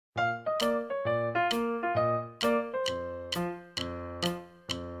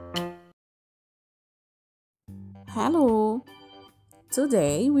Hello.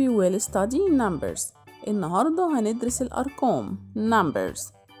 Today we will study numbers. النهاردة هندرس الأرقام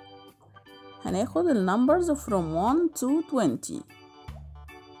numbers. هناخد numbers from 1 to 20.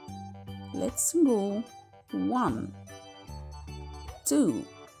 Let's go. 1 2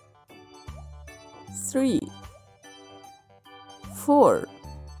 3 4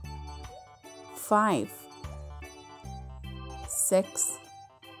 5 6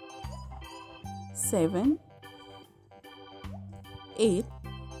 7 8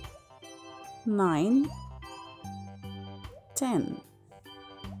 9 10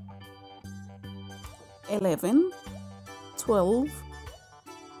 11 12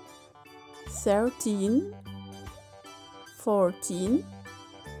 13 14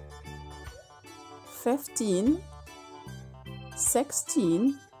 15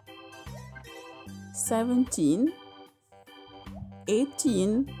 16 17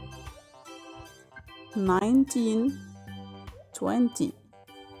 18 19 20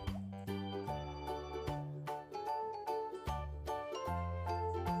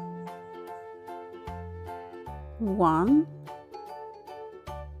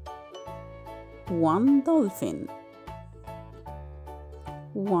 one dolphin.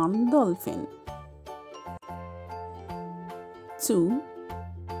 One dolphin.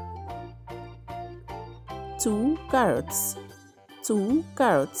 2 carrots. 2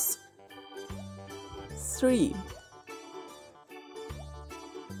 carrots.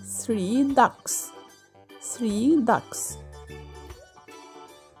 3 ducks. 3 ducks.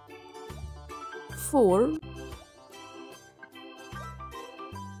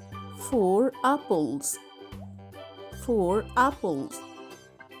 4 apples. 4 apples.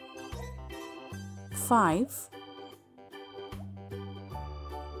 5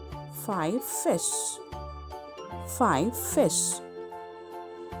 fish. 5 fish.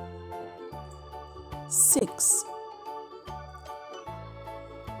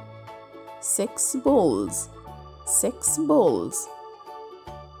 6 balls. 6 balls.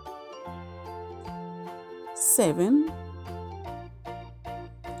 7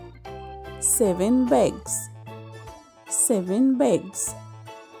 bags. 7 bags.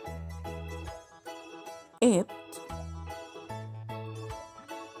 8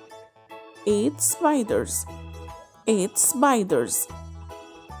 spiders. 8 spiders.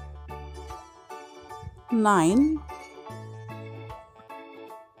 9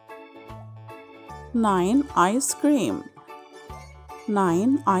 ice cream.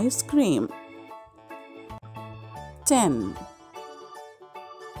 9 ice cream.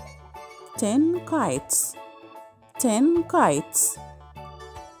 10 kites. 10 kites.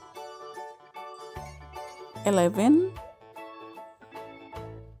 11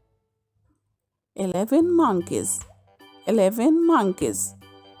 monkeys. 11 monkeys.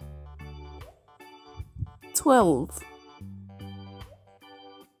 12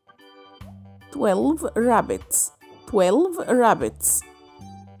 rabbits. 12 rabbits.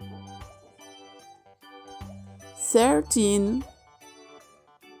 13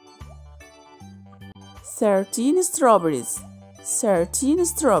 strawberries. 13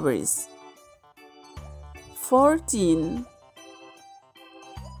 strawberries. 14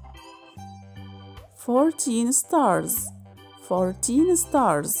 stars. 14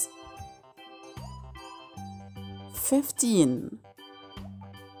 stars.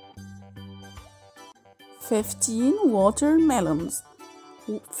 15 watermelons.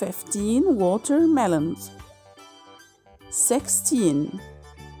 15 watermelons. 16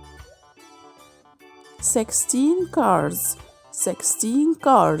 cars. 16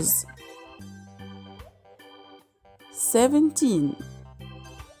 cars. 17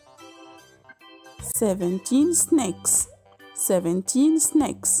 snakes. 17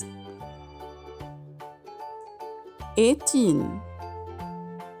 snakes. 18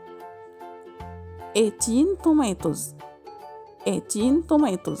 tomatoes. 18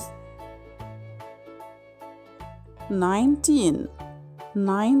 tomatoes. 19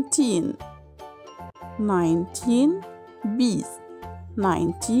 bees.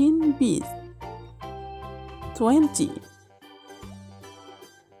 19 bees.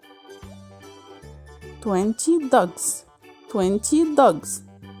 20 dogs. 20 dogs.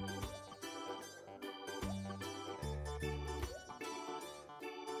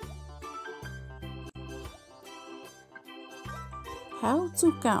 How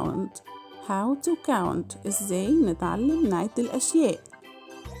to count. ازاي نتعلم نعد الأشياء.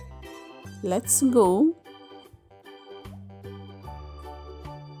 Let's go.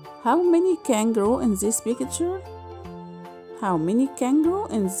 How many kangaroo in this picture? How many kangaroo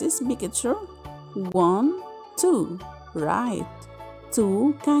in this picture? 1 2. Right.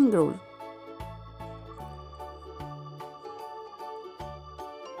 2 kangaroo.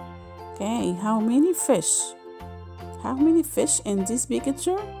 Okay, how many fish? How many fish in this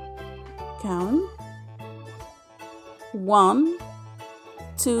picture? Count. 1,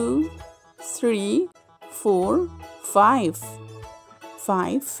 2, 3, 4, 5.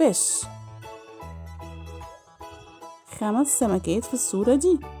 5 fish. 5 سمكات في الصورة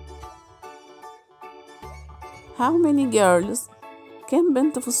دي. How many girls? كم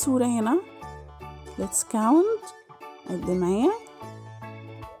بنت في الصورة هنا؟ Let's count. عد معايا.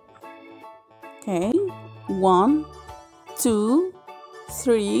 Okay. 1, 2,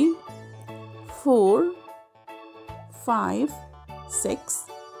 3, 4, 5, 6,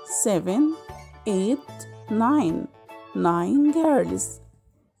 7, 8, 9. 9 girls.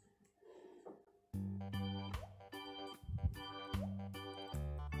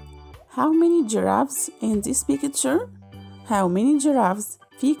 How many giraffes in this picture? How many giraffes?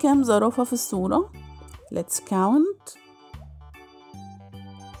 في كم زرافة في الصورة؟ Let's count.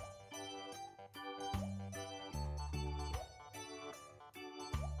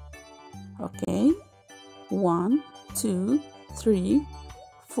 Okay. 1, 2, 3,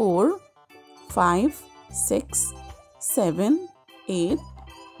 4, 5, 6, 7, 8,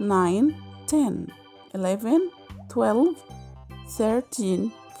 9, 10, 11, 12,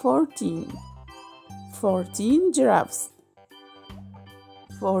 13, 14. 14 giraffes.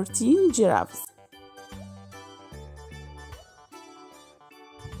 14 giraffes.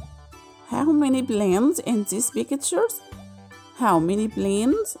 How many planes in these pictures? How many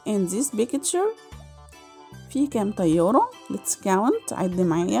planes in this picture? في كام طيارة؟ Let's count. عد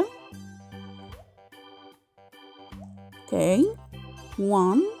معايا. Okay.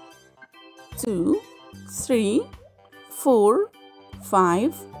 1, 2, 3, 4,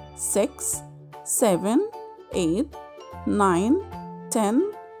 5, 6, 7, 8, 9, 10,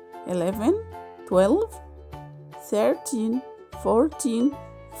 11, 12, 13, 14,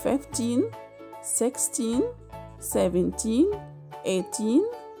 15, 16, 17, 18,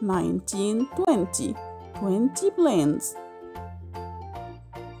 19, 20. 20 planes.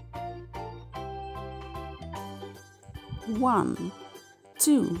 One,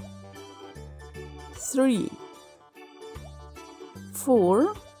 2, 3,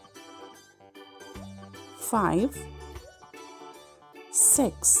 4, 5,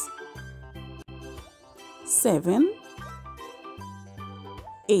 6, 7,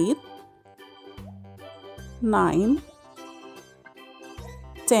 8, 9,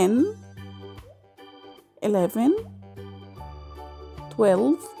 10, 11,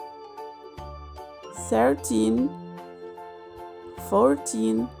 12, 13,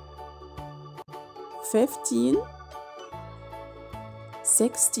 14, 15,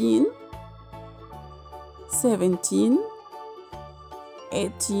 16, 17,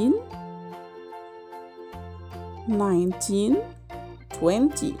 18, 19,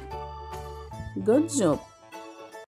 20. Good job.